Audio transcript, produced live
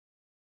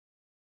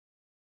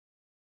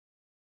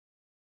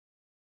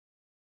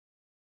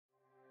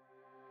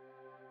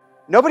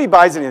Nobody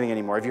buys anything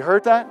anymore. Have you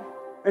heard that?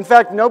 In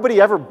fact, nobody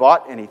ever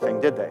bought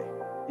anything, did they?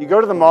 You go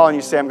to the mall and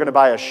you say, I'm going to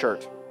buy a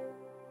shirt.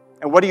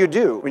 And what do you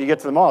do when you get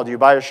to the mall? Do you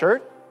buy a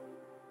shirt?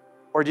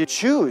 Or do you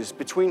choose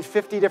between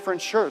 50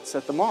 different shirts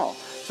at the mall?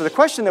 So the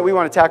question that we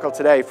want to tackle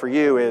today for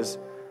you is,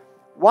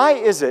 why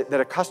is it that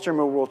a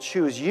customer will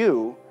choose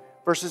you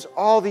versus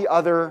all the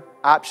other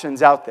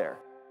options out there?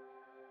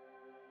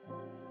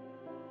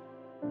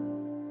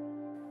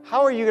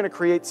 How are you going to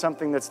create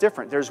something that's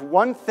different? There's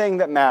one thing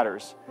that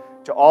matters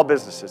to all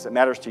businesses. It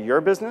matters to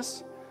your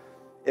business.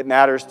 It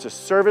matters to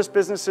service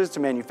businesses, to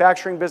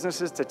manufacturing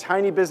businesses, to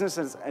tiny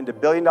businesses, and to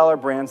billion-dollar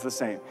brands the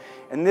same.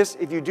 And this,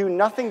 if you do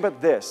nothing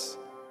but this,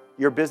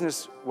 your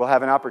business will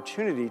have an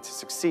opportunity to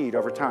succeed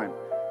over time.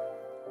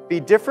 Be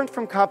different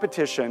from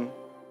competition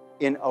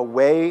in a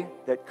way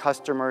that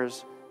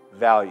customers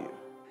value.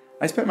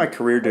 I spent my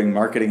career doing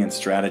marketing and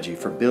strategy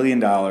for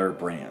billion-dollar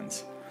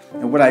brands.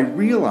 And what I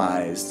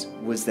realized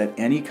was that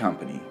any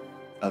company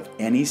of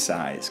any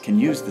size can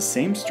use the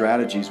same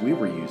strategies we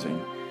were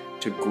using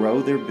to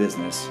grow their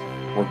business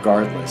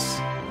regardless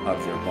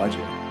of their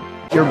budget.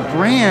 Your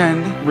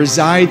brand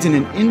resides in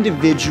an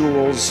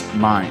individual's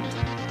mind.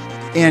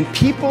 And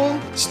people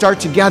start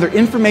to gather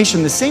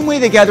information the same way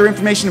they gather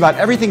information about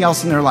everything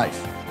else in their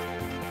life.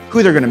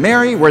 Who they're going to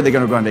marry, where they're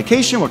going to go on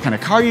vacation, what kind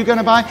of car you're going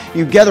to buy.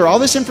 You gather all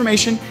this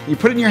information, you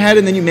put it in your head,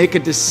 and then you make a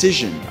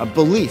decision, a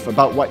belief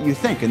about what you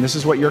think. And this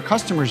is what your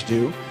customers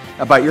do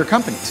about your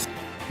companies.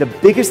 The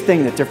biggest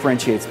thing that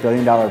differentiates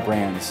billion-dollar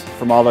brands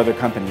from all other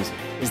companies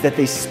is that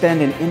they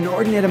spend an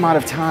inordinate amount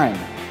of time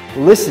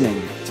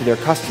listening to their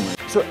customers.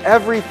 So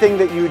everything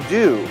that you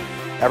do,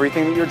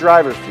 everything that your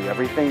drivers do,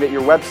 everything that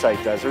your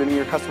website does, everything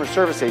your customer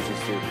service agents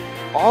do,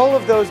 all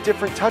of those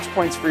different touch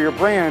points for your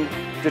brand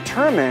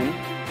determine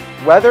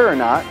whether or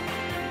not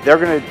they're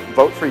going to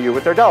vote for you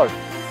with their dollars.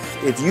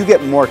 If you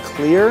get more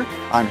clear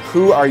on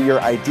who are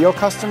your ideal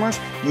customers,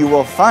 you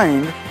will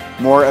find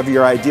more of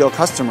your ideal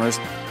customers,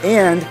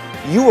 and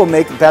you will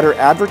make better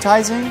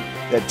advertising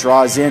that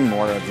draws in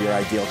more of your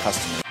ideal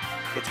customers.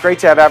 It's great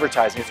to have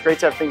advertising. It's great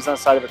to have things on the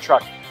side of a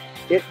truck.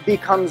 It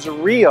becomes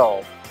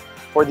real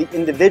for the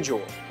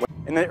individual.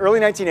 In the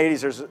early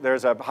 1980s,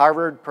 there's a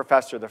Harvard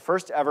professor, the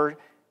first ever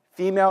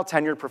female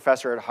tenured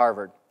professor at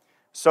Harvard,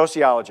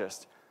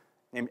 sociologist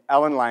named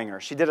Ellen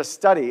Langer. She did a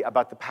study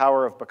about the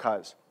power of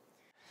because.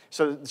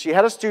 So she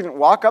had a student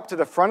walk up to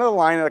the front of the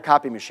line of the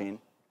copy machine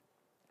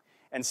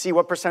and see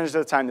what percentage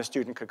of the time the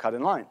student could cut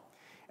in line.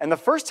 And the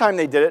first time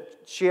they did it,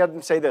 she had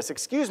them say this,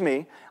 "Excuse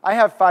me, I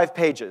have 5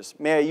 pages.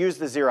 May I use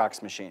the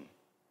Xerox machine?"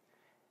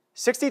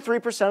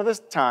 63% of the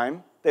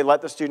time, they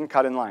let the student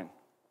cut in line.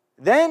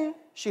 Then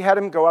she had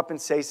him go up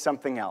and say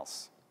something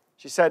else.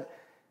 She said,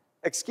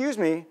 "Excuse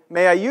me,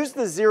 may I use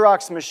the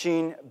Xerox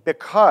machine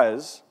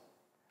because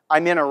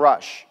I'm in a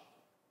rush?"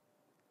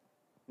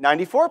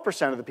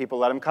 94% of the people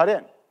let him cut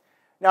in.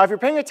 Now, if you're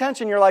paying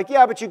attention, you're like,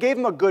 yeah, but you gave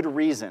him a good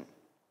reason,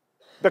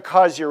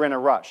 because you're in a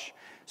rush.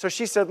 So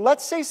she said,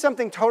 let's say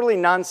something totally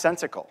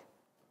nonsensical.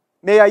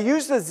 May I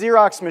use the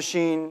Xerox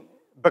machine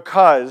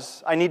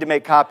because I need to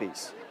make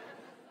copies?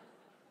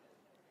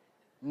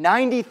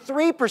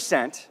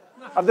 93%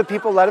 of the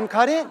people let him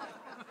cut in.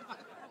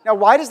 Now,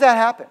 why does that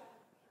happen?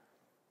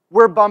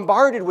 We're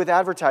bombarded with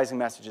advertising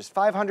messages,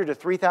 500 to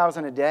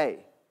 3,000 a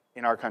day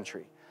in our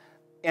country.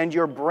 And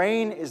your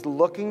brain is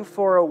looking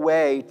for a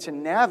way to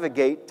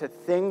navigate to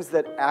things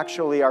that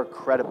actually are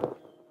credible.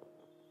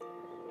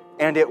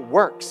 And it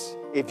works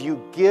if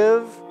you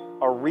give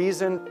a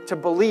reason to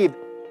believe.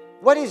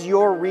 What is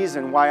your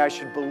reason why I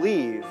should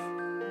believe?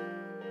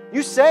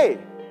 You say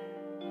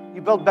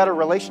you build better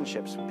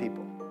relationships with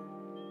people.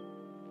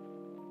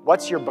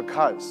 What's your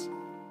because?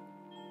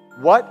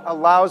 What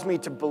allows me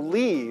to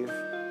believe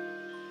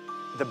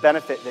the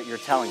benefit that you're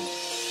telling me?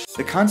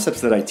 The concepts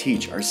that I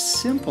teach are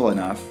simple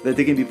enough that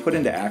they can be put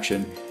into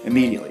action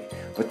immediately,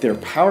 but they're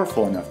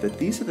powerful enough that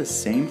these are the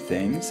same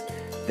things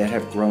that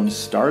have grown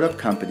startup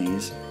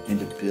companies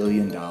into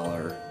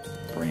billion-dollar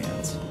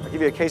brands. I'll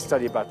give you a case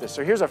study about this.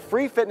 So here's a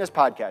free fitness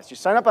podcast. You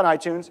sign up on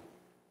iTunes.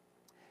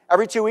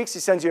 Every 2 weeks, he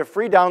sends you a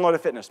free download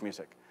of fitness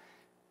music.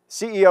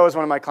 CEO is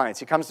one of my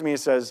clients. He comes to me and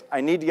says, I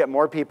need to get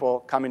more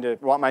people coming to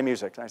want my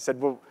music. And I said,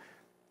 well,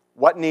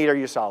 what need are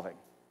you solving?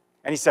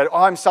 And he said,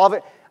 oh, I'm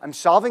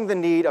solving the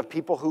need of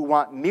people who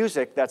want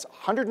music that's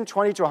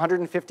 120 to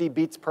 150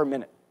 beats per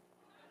minute.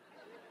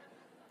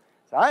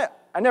 So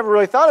I never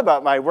really thought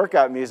about my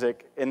workout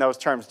music in those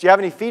terms. Do you have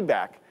any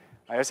feedback?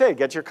 I say,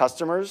 get your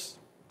customers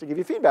to give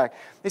you feedback.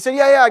 They said,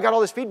 yeah, I got all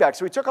this feedback.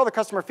 So we took all the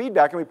customer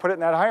feedback and we put it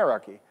in that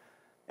hierarchy.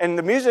 And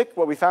the music,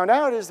 what we found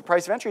out is the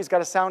price of entry has got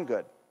to sound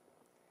good.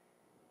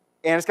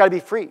 And it's got to be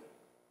free.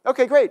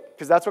 Okay, great,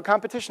 because that's what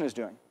competition is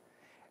doing.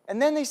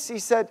 And then he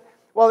said,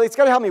 well, it's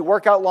got to help me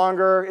work out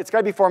longer. It's got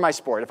to be for my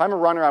sport. If I'm a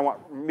runner, I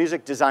want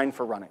music designed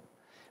for running.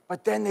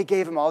 But then they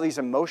gave him all these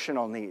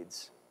emotional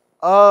needs.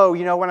 Oh,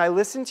 you know, when I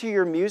listen to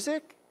your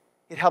music,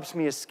 it helps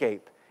me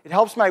escape. It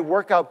helps my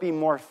workout be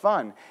more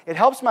fun. It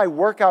helps my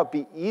workout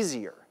be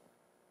easier.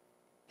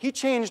 He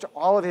changed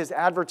all of his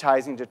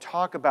advertising to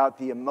talk about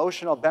the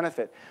emotional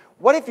benefit.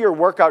 What if your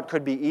workout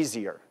could be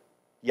easier?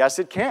 Yes,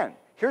 it can.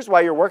 Here's why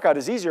your workout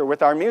is easier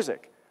with our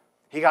music.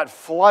 He got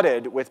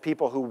flooded with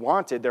people who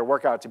wanted their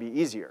workout to be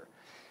easier.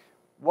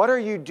 What are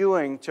you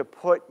doing to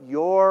put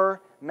your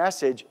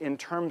message in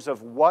terms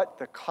of what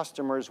the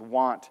customers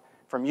want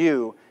from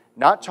you?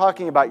 Not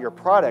talking about your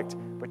product,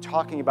 but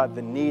talking about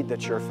the need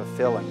that you're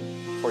fulfilling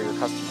for your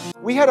customers.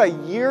 We had a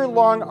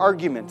year-long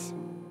argument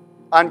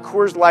on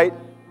Coors Light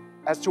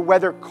as to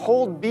whether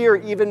cold beer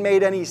even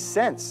made any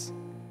sense.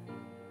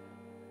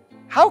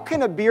 How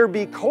can a beer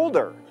be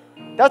colder?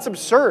 That's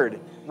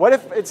absurd. What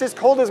if it's as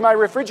cold as my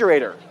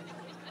refrigerator?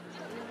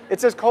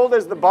 It's as cold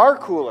as the bar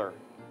cooler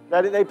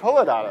that they pull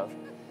it out of.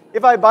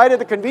 If I buy it at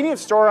the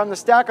convenience store on the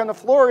stack on the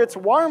floor, it's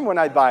warm when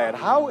I buy it.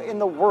 How in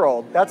the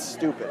world? That's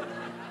stupid.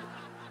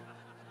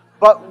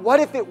 But what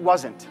if it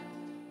wasn't?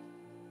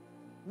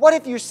 What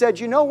if you said,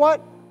 you know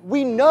what?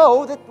 We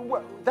know that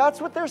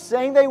that's what they're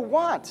saying they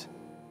want.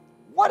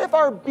 What if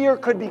our beer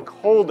could be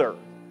colder?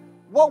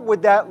 What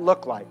would that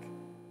look like?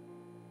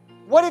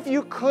 What if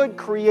you could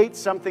create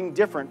something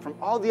different from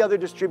all the other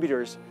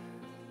distributors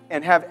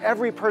and have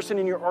every person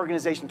in your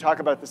organization talk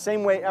about it the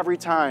same way every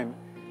time?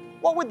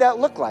 What would that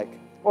look like?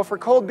 Well, for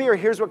cold beer,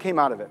 here's what came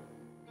out of it.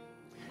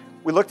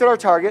 We looked at our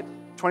target,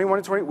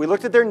 21 to 20. We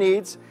looked at their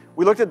needs.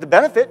 We looked at the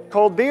benefit,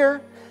 cold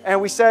beer,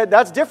 and we said,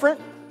 that's different.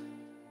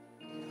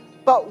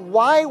 But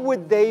why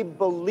would they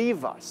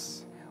believe us?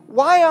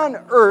 Why on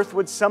earth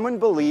would someone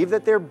believe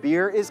that their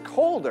beer is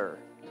colder?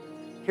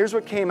 Here's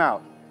what came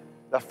out.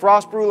 The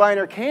Frost Brew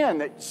Liner can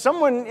that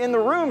someone in the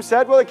room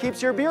said, well, it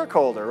keeps your beer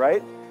colder,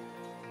 right?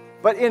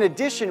 But in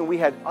addition, we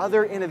had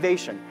other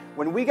innovation.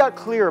 When we got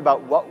clear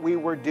about what we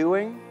were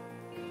doing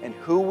and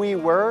who we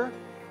were,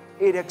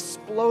 it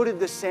exploded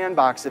the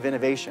sandbox of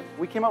innovation.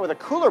 We came out with a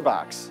cooler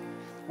box,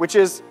 which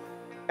is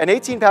an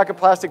 18-pack of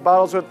plastic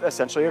bottles with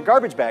essentially a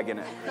garbage bag in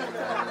it.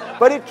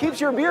 But it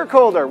keeps your beer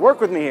colder.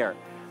 Work with me here.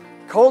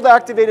 Cold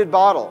activated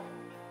bottle.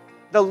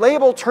 The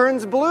label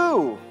turns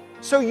blue,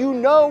 so you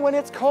know when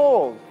it's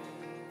cold.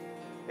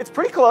 It's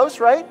pretty close,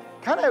 right?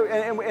 Kind of,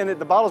 and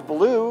the bottle's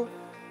blue,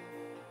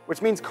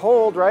 which means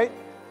cold, right?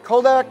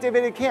 Cold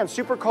activated can,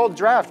 super cold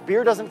draft.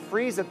 Beer doesn't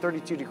freeze at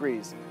 32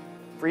 degrees.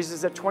 It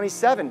freezes at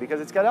 27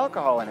 because it's got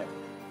alcohol in it.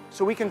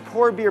 So we can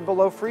pour beer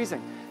below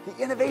freezing.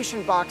 The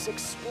innovation box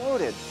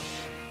exploded.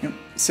 You know,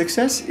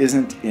 success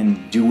isn't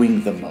in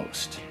doing the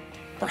most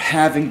or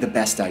having the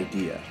best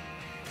idea.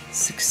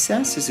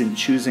 Success is in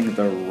choosing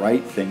the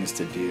right things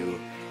to do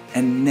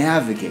and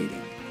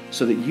navigating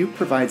so that you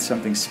provide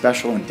something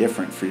special and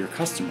different for your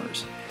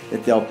customers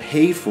that they'll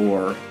pay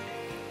for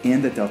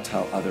and that they'll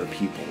tell other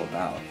people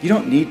about. You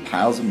don't need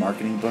piles of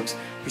marketing books.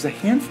 There's a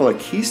handful of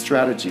key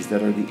strategies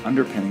that are the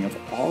underpinning of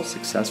all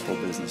successful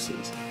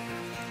businesses.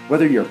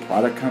 Whether you're a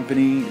product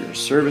company, you're a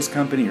service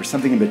company, or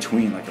something in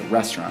between like a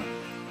restaurant,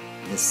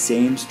 the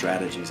same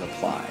strategies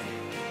apply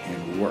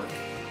and work.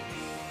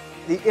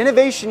 The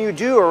innovation you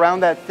do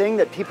around that thing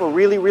that people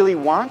really, really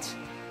want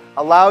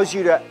allows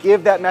you to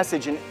give that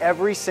message in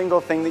every single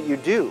thing that you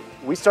do.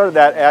 We started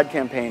that ad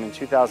campaign in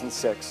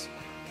 2006.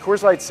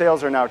 Coors Light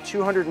sales are now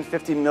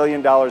 $250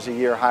 million a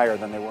year higher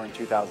than they were in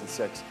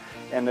 2006.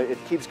 And it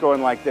keeps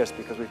going like this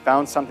because we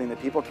found something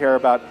that people care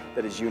about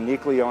that is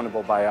uniquely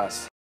ownable by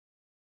us.